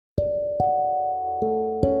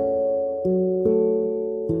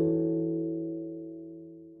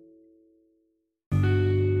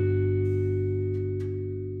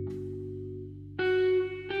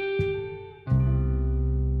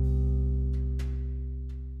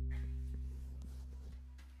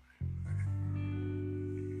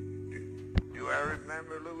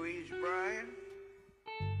Louise Bryant?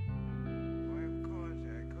 Why, of course,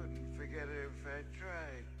 I couldn't forget her if I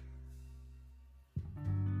tried.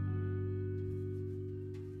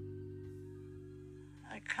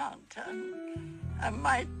 I can't. I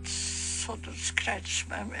might sort of scratch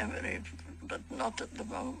my memory, but not at the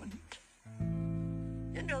moment.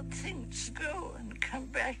 You know, things go and come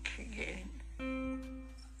back again.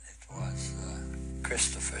 It was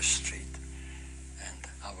Christopher Street, and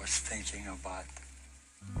I was thinking about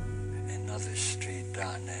another street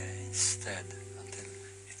down there instead until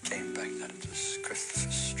it came back that it was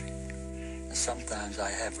Christopher Street. And sometimes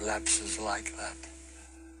I have lapses like that.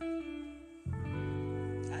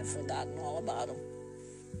 I've forgotten all about them.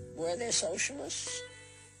 Were they socialists?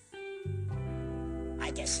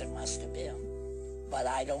 I guess there must have been. But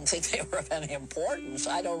I don't think they were of any importance.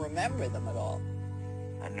 I don't remember them at all.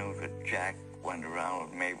 I know that Jack went around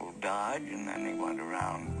with Mabel Dodge, and then he went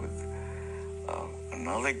around with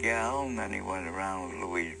another gal, and then he went around with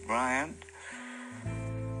Louise Bryant.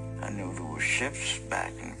 I knew there were shifts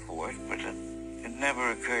back and forth, but it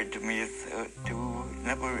never occurred to me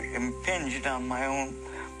never impinged on my own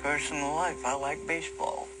personal life. I like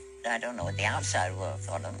baseball. I don't know what the outside world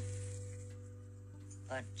thought of them,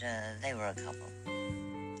 but they were a couple.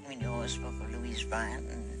 I mean, you always spoke of Louise Bryant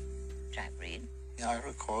and Jack Reed. Yeah, I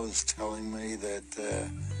recall his telling me that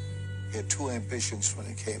he had two ambitions when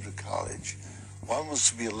he came to college. One was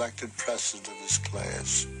to be elected president of his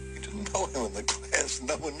class. He didn't know him in the class.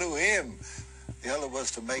 No one knew him. The other was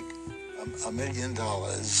to make $1 million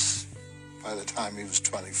by the time he was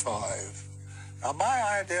 25. Now,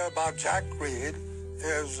 my idea about Jack Reed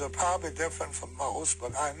is probably different from most,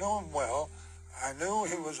 but I knew him well. I knew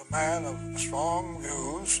he was a man of strong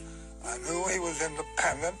views. I knew he was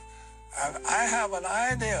independent. And I have an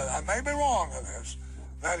idea, I may be wrong in this,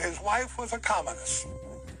 that his wife was a communist.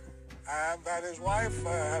 And that his wife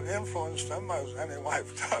had influenced him, as any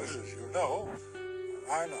wife does, as you know.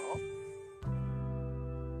 I know.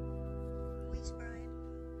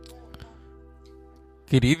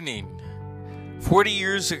 Good evening. 40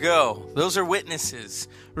 years ago, those are witnesses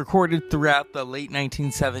recorded throughout the late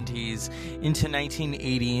 1970s into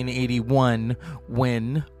 1980 and 81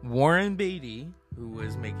 when Warren Beatty, who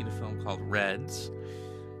was making a film called Reds,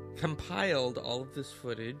 compiled all of this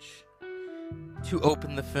footage to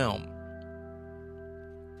open the film.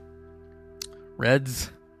 Reds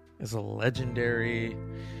is a legendary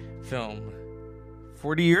film.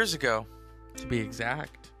 40 years ago, to be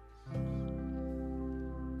exact.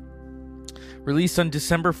 Released on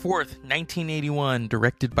December 4th, 1981,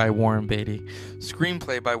 directed by Warren Beatty.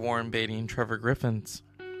 Screenplay by Warren Beatty and Trevor Griffiths.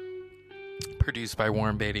 Produced by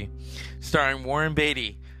Warren Beatty. Starring Warren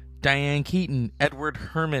Beatty, Diane Keaton, Edward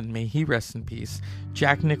Herrmann, may he rest in peace,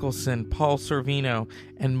 Jack Nicholson, Paul Sorvino,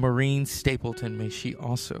 and Maureen Stapleton, may she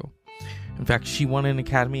also. In fact, she won an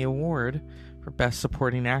Academy Award for Best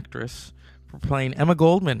Supporting Actress for playing Emma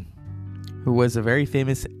Goldman, who was a very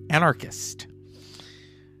famous anarchist.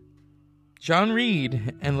 John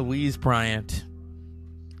Reed and Louise Bryant,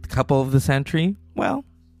 the couple of the century? Well,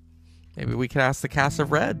 maybe we could ask the cast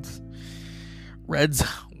of Reds. Reds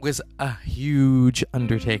was a huge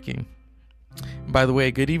undertaking. And by the way,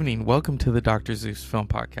 good evening. Welcome to the Dr. Zeus Film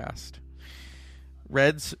Podcast.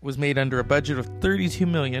 Reds was made under a budget of $32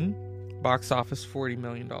 million, box office $40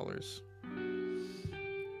 million.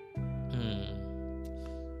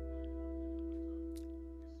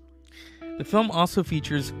 The film also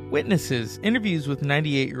features witnesses, interviews with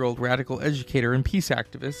 98-year-old radical educator and peace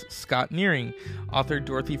activist Scott Nearing, author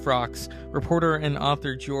Dorothy Frocks, reporter and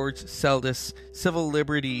author George Seldes, civil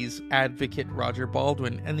liberties advocate Roger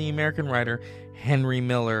Baldwin, and the American writer Henry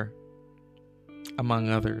Miller, among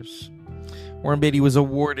others. Warren Beatty was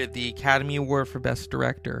awarded the Academy Award for Best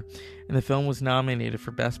Director, and the film was nominated for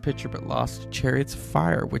Best Picture but lost to Chariots of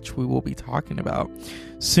Fire, which we will be talking about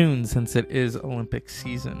soon since it is Olympic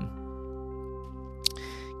season.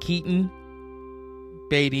 Keaton,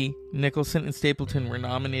 Beatty, Nicholson, and Stapleton were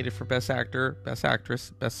nominated for Best Actor, Best Actress,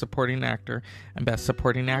 Best Supporting Actor, and Best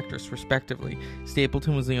Supporting Actress, respectively.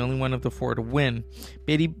 Stapleton was the only one of the four to win.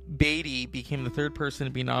 Beatty became the third person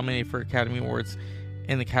to be nominated for Academy Awards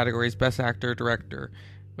in the categories Best Actor, Director,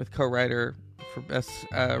 with co-writer for Best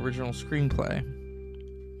Original Screenplay.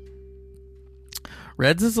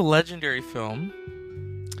 Reds is a legendary film.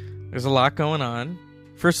 There's a lot going on.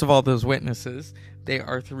 First of all, those witnesses. They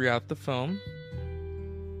are throughout the film.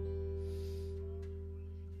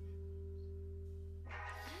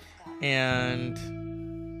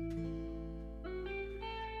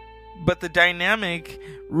 But the dynamic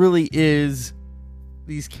really is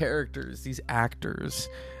these characters, these actors,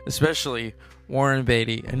 especially Warren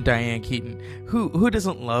Beatty and Diane Keaton. Who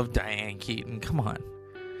doesn't love Diane Keaton? Come on.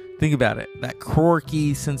 Think about it. That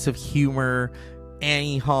quirky sense of humor.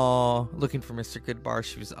 Annie Hall, Looking for Mr. Goodbar.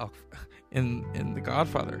 She was in The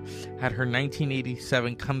Godfather. Had her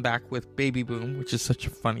 1987 comeback with Baby Boom, which is such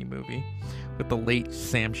a funny movie, with the late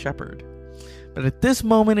Sam Shepard. But at this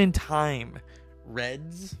moment in time,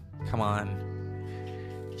 Reds, come on.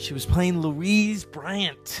 She was playing Louise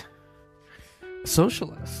Bryant, a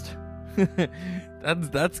socialist.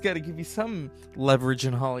 That's got to give you some leverage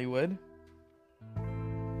in Hollywood.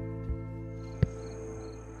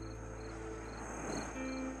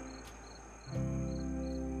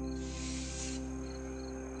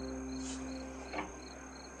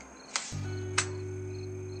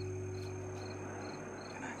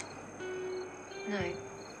 Night.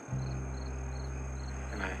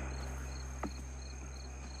 Good night.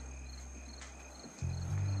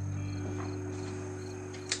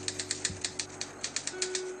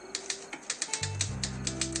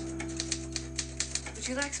 Would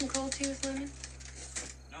you like some cold tea with lemon?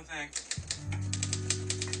 No thanks.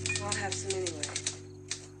 I'll have some anyway.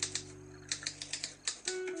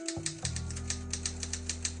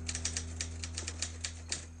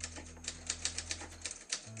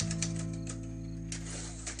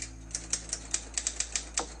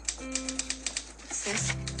 What's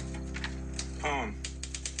this? Poem.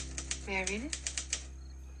 May I read it?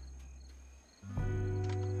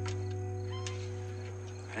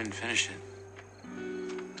 I didn't finish it.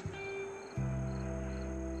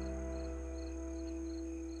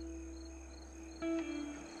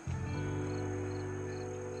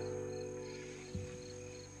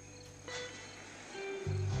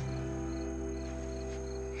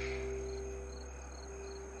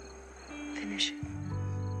 Finish it.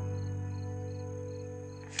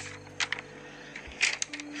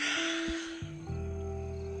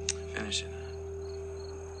 Finish it.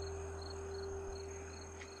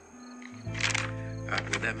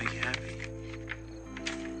 Would that make you happy?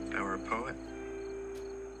 If I were a poet?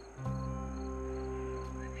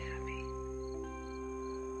 I'm happy.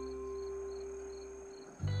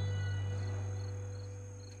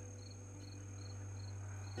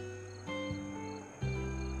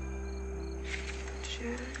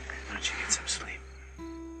 Jack. Why don't you get some sleep?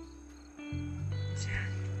 Jack.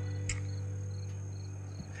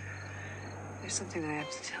 There's something I have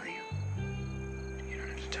to tell you. You don't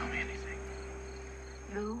have to tell me anything.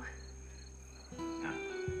 No? No.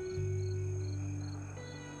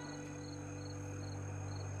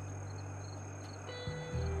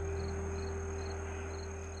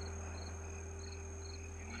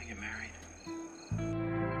 You want to get married?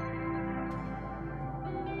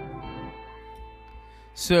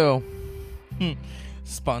 So,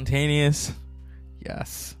 spontaneous,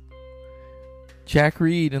 yes. Jack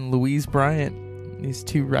Reed and Louise Bryant, these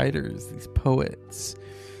two writers, these poets,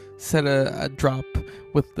 set a drop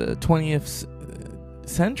with the 20th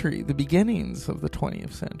century, the beginnings of the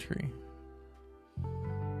 20th century.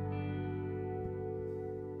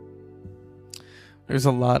 There's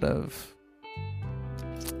a lot of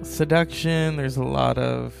seduction, there's a lot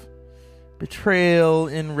of betrayal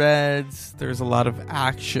in Reds, there's a lot of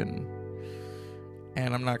action.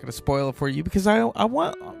 And I'm not going to spoil it for you because I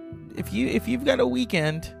want, if you've got a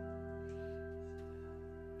weekend,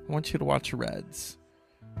 I want you to watch Reds.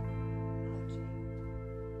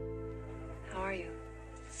 How are you?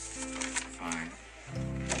 Fine.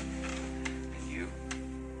 And you?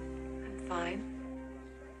 I'm fine.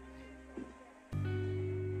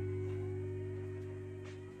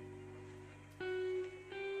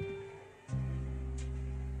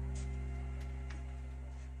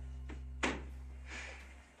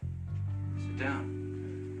 Sit down.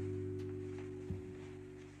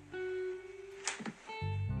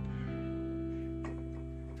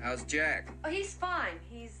 How's Jack? Oh, he's fine.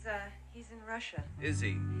 He's in Russia. Is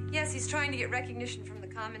he? Yes, he's trying to get recognition from the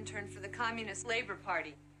Comintern for the Communist Labor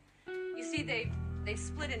Party. You see, they've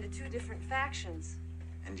split into two different factions.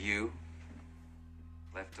 And you?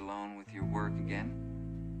 Left alone with your work again?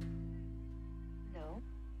 No.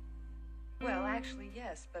 Well, actually,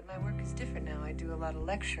 yes, but my work is different now. I do a lot of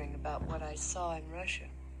lecturing about what I saw in Russia.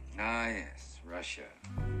 Ah, yes, Russia.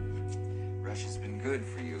 Russia's been good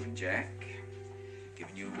for you and Jack.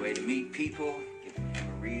 Giving you a way to meet people, giving him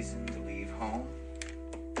a reason to leave home.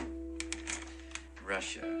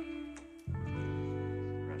 Russia.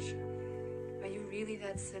 Russia. Are you really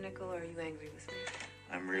that cynical, or are you angry with me?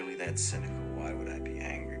 I'm really that cynical. Why would I be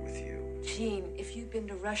angry with you? Gene, if you'd been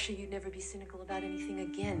to Russia, you'd never be cynical about anything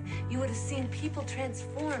again. You would have seen people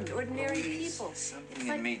transformed, ordinary people. Something It's in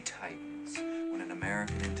like- me tightens when an an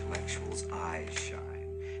American intellectual's eyes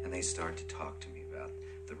shine, and they start to talk to me about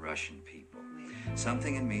the Russian people.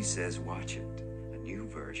 Something in me says, watch it. A new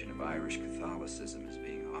version of Irish Catholicism is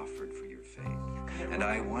being offered for your faith. And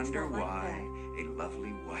I wonder why a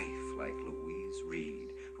lovely wife like Louise Reed,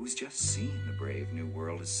 who's just seen the brave new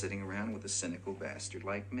world, is sitting around with a cynical bastard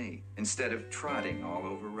like me, instead of trotting all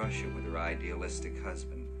over Russia with her idealistic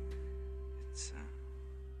husband. It's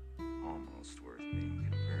almost worth being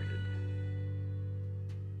converted.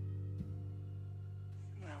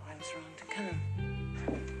 Well, I was wrong to come.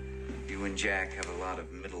 You and Jack have a lot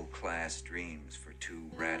of middle-class dreams for two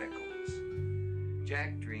radicals.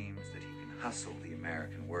 Jack dreams that he can hustle the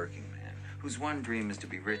American working man, whose one dream is to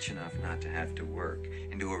be rich enough not to have to work,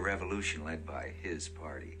 into a revolution led by his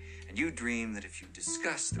party. And you dream that if you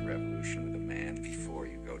discuss the revolution with a man before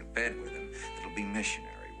you go to bed with him, it'll be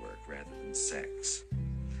missionary work rather than sex.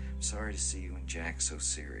 I'm sorry to see you and Jack so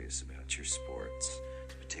serious about your sports.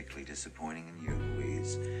 It's particularly disappointing in you,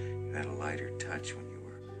 Louise. You had a lighter touch when you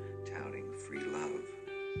were touting free love.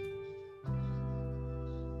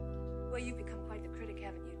 Well, you've become quite the critic,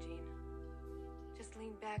 haven't you, Gene? Just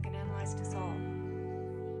leaned back and analyzed us all.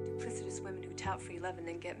 Duplicitous women who tout free love and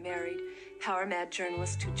then get married. Power-mad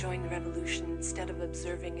journalists who join the revolution instead of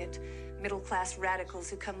observing it. Middle-class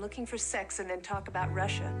radicals who come looking for sex and then talk about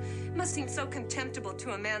Russia. It must seem so contemptible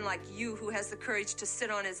to a man like you who has the courage to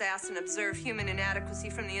sit on his ass and observe human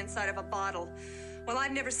inadequacy from the inside of a bottle. Well,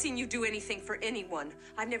 I've never seen you do anything for anyone.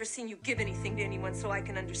 I've never seen you give anything to anyone, so I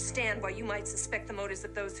can understand why you might suspect the motives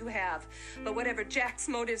of those who have. But whatever Jack's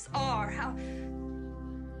motives are, how...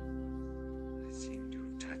 I seem to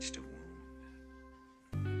have touched a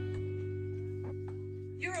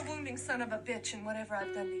wound. You're a wounding son of a bitch, and whatever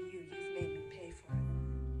I've done to you, you've made me pay for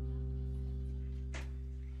it.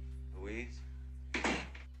 Louise?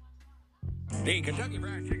 The Kentucky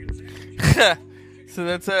Fried Chicken Sandwich. So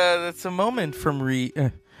that's a moment from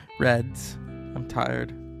Reds. I'm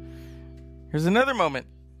tired. Here's another moment.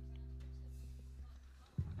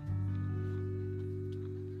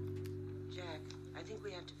 Jack, I think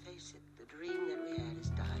we have to face it. The dream that we had is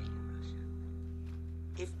dying in Russia.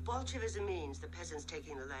 If Bolshevism means the peasants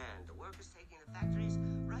taking the land, the workers taking the factories,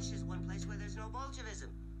 Russia's one place where there's no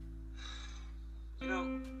Bolshevism. You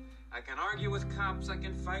know, I can argue with cops, I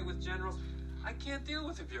can fight with generals. I can't deal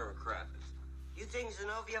with a bureaucrat. You think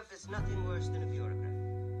Zinoviev is nothing worse than a bureaucrat?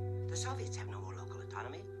 The Soviets have no more local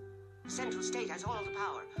autonomy. The central state has all the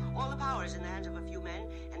power. All the power is in the hands of a few men,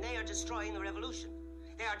 and they are destroying the revolution.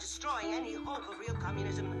 They are destroying any hope of real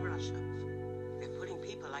communism in Russia. They're putting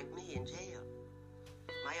people like me in jail.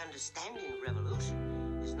 My understanding of revolution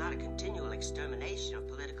is not a continual extermination of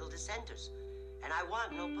political dissenters, and I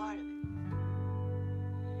want no part of it.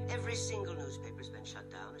 Every single newspaper's been shut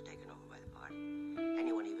down or taken over by the party.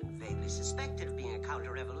 Anyone even vaguely suspected of being a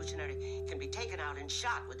counter-revolutionary can be taken out and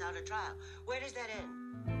shot without a trial. Where does that end?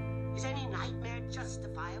 Is any nightmare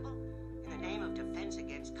justifiable in the name of defense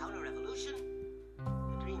against counter-revolution?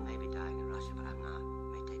 The dream may be dying in Russia, but I'm not.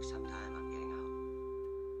 It may take some time. I'm getting out.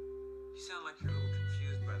 You sound like you're a little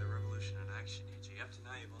confused by the revolution in action, E.G. Up to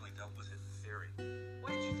now, you've only dealt with it in theory.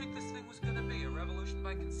 What did you think this thing was going to be? A revolution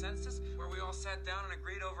by consensus, where we all sat down and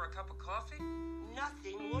agreed over a cup of coffee?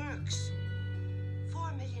 Nothing works.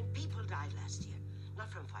 4 million people died last year,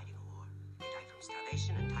 not from fighting a war. They died from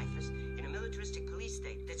starvation and typhus in a militaristic police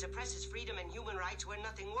state that suppresses freedom and human rights where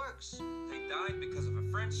nothing works. They died because of a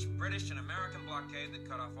French, British, and American blockade that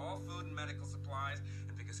cut off all food and medical supplies,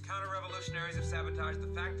 and because counter-revolutionaries have sabotaged the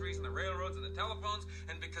factories and the railroads and the telephones,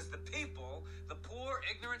 and because the people, the poor,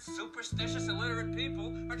 ignorant, superstitious, illiterate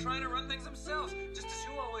people, are trying to run things themselves, just as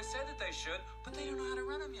you always said that they should, but they don't know how to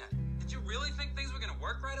run them yet. Did you really think things were going to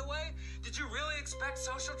work right away? Did you really expect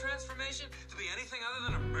social transformation to be anything other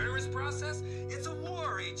than a murderous process? It's a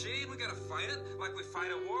war, E.G., and we got to fight it like we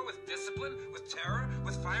fight a war, with discipline, with terror,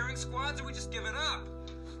 with firing squads, or we just give it up.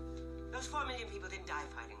 Those 4 million people didn't die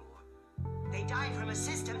fighting war. They died from a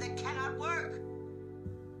system that cannot work.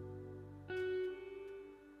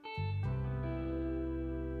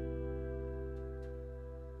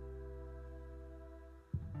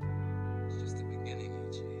 It's just the beginning,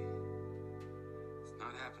 E.G. It's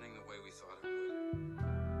not happening the way we thought it would.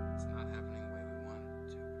 It's not happening the way we wanted it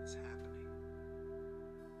to, but it's happening.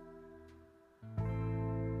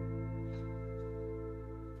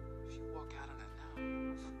 If you walk out on it now,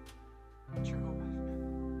 what's your whole life meant?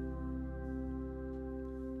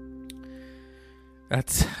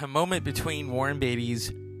 That's a moment between Warren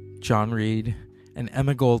Beatty's John Reed and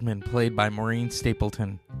Emma Goldman, played by Maureen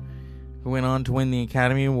Stapleton, who went on to win the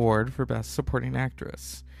Academy Award for Best Supporting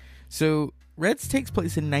Actress. So Reds takes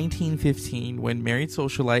place in 1915 when married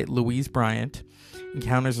socialite Louise Bryant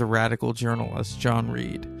encounters a radical journalist, John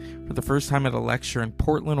Reed, for the first time at a lecture in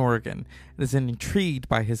Portland, Oregon, and is intrigued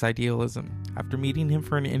by his idealism. After meeting him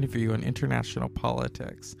for an interview on international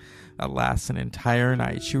politics that lasts an entire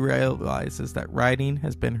night, she realizes that writing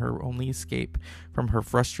has been her only escape from her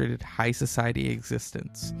frustrated high society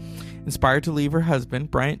existence. Inspired to leave her husband,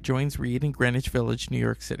 Bryant joins Reed in Greenwich Village, New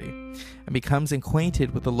York City, and becomes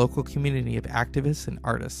acquainted with the local community of activists and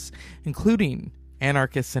artists, including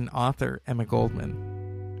anarchist and author Emma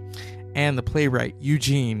Goldman, and the playwright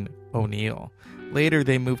Eugene O'Neill. Later,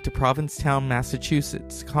 they moved to Provincetown,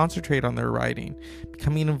 Massachusetts, to concentrate on their writing,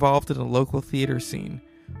 becoming involved in a local theater scene.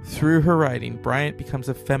 Through her writing, Bryant becomes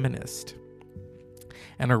a feminist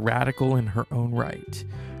and a radical in her own right.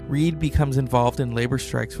 Reed becomes involved in labor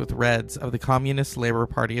strikes with Reds of the Communist Labor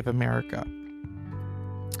Party of America.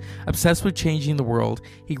 Obsessed with changing the world,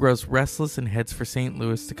 he grows restless and heads for St.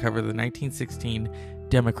 Louis to cover the 1916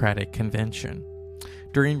 Democratic Convention.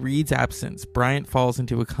 During Reed's absence, Bryant falls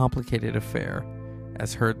into a complicated affair,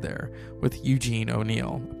 as heard there, with Eugene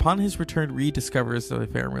O'Neill. Upon his return, Reed discovers the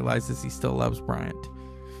affair and realizes he still loves Bryant.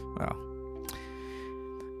 Well,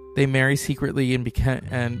 they marry secretly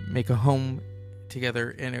and make a home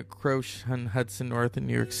together in a Croce on Hudson North in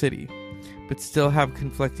New York City, but still have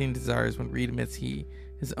conflicting desires when Reed admits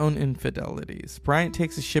his own infidelities. Bryant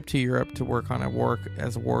takes a ship to Europe to work on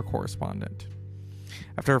as a war correspondent.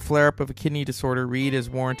 After a flare-up of a kidney disorder, Reed is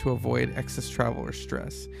warned to avoid excess travel or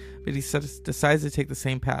stress, but he decides to take the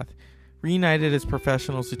same path. Reunited as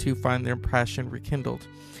professionals, the two find their passion rekindled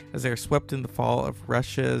as they are swept in the fall of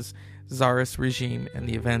Russia's Tsarist regime and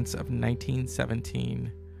the events of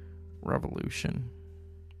 1917 revolution.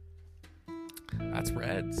 That's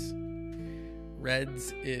Reds.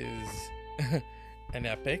 Reds is an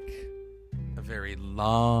epic, a very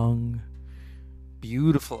long,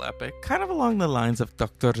 beautiful epic, kind of along the lines of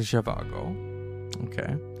Dr. Zhivago.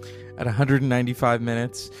 Okay. At 195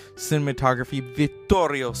 minutes, cinematography,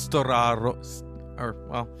 Vittorio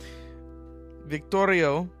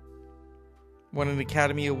won an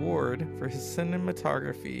Academy Award for his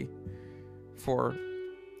cinematography for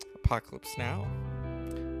Apocalypse Now.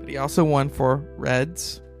 But he also won for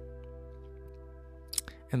Reds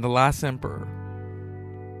and The Last Emperor.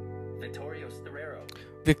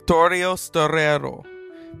 Vittorio Storaro.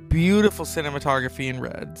 Beautiful cinematography in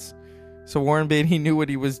Reds. So Warren Beatty knew what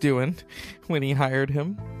he was doing when he hired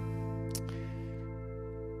him.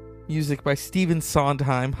 Music by Stephen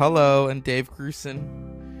Sondheim, hello, and Dave Grusin.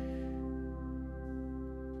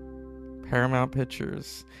 Paramount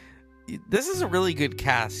Pictures. This is a really good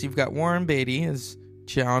cast. You've got Warren Beatty as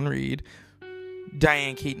John Reed,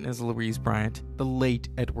 Diane Keaton as Louise Bryant, the late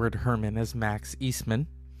Edward Herrmann as Max Eastman,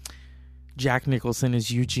 Jack Nicholson as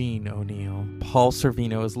Eugene O'Neill, Paul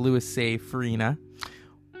Sorvino as Louis C. Farina,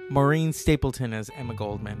 Maureen Stapleton as Emma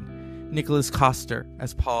Goldman, Nicholas Coster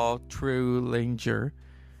as Paul Trulinger,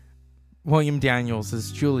 William Daniels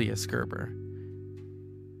as Julius Gerber,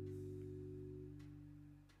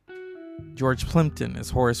 George Plimpton as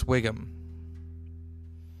Horace Wiggum.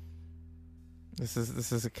 This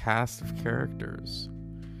is a cast of characters.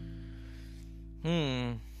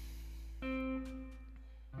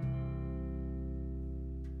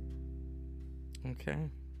 Okay.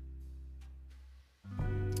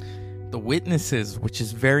 The Witnesses, which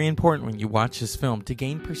is very important when you watch this film to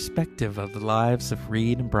gain perspective of the lives of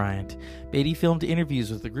Reed and Bryant. Beatty filmed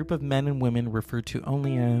interviews with a group of men and women referred to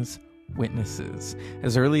only as witnesses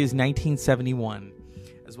as early as 1971,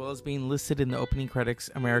 as well as being listed in the opening credits.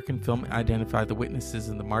 American Film identified the witnesses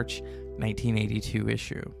in the March 1982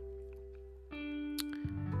 issue.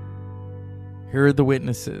 Here are the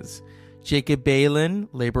witnesses. Jacob Balin,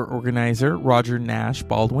 labor organizer. Roger Nash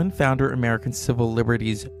Baldwin, founder, American Civil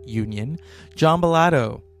Liberties Union. John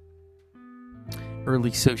Bellato,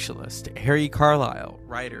 early socialist. Harry Carlisle,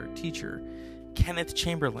 writer, teacher. Kenneth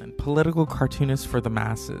Chamberlain, political cartoonist for the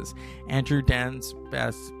masses. Andrew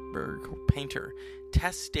Dansberg, painter.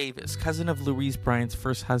 Tess Davis, cousin of Louise Bryant's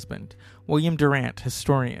first husband. William Durant,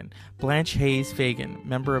 historian. Blanche Hayes Fagan,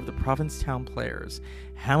 member of the Provincetown Players.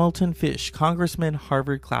 Hamilton Fish, congressman,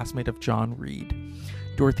 Harvard classmate of John Reed.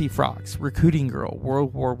 Dorothy Frocks, recruiting girl,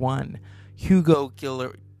 World War I. Hugo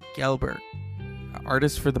Gelbert,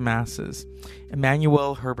 artist for the masses.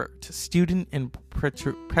 Emmanuel Herbert, student in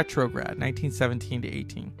Petrograd, 1917 to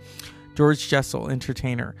 18. George Jessel,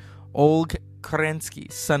 entertainer. Olg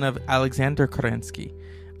Kerensky, son of Alexander Kerensky.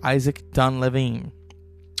 Isaac Dunlevine,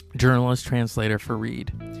 journalist, translator for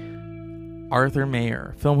Reed. Arthur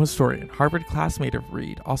Mayer, film historian, Harvard classmate of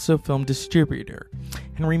Reed, also film distributor.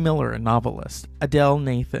 Henry Miller, a novelist. Adele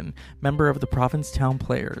Nathan, member of the Provincetown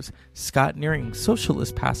Players. Scott Nearing,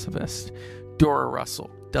 socialist pacifist. Dora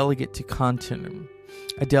Russell, delegate to Continuum.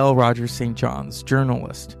 Adele Rogers St. John's,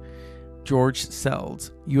 journalist. George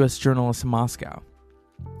Seldes, U.S. journalist in Moscow.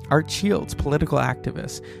 Art Shields, political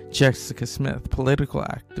activist. Jessica Smith, political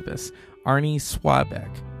activist. Arnie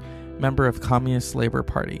Swabeck, member of Communist Labor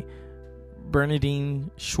Party.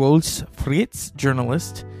 Bernadine Schwartz-Fritz,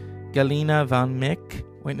 journalist. Galina von Mick,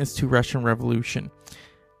 witness to Russian Revolution.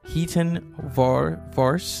 Heaton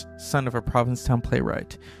Vors, son of a Provincetown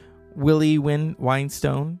playwright. Willie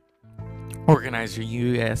Weinstone, organizer,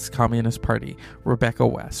 U.S. Communist Party. Rebecca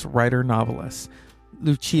West, writer-novelist.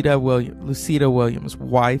 Lucida Williams,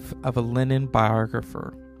 wife of a Lenin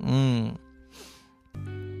biographer.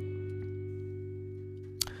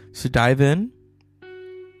 So dive in.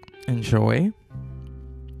 Enjoy.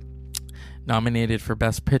 Nominated for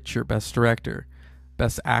Best Picture, Best Director,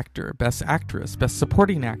 Best Actor, Best Actress, Best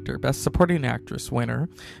Supporting Actor, Best Supporting Actress winner,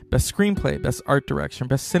 Best Screenplay, Best Art Direction,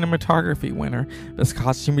 Best Cinematography winner, Best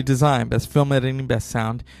Costume Design, Best Film Editing, Best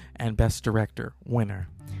Sound, and Best Director winner.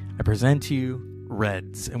 I present to you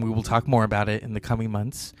Reds, and we will talk more about it in the coming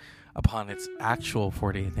months upon its actual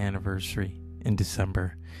 40th anniversary in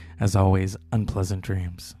December. As always, unpleasant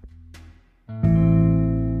dreams.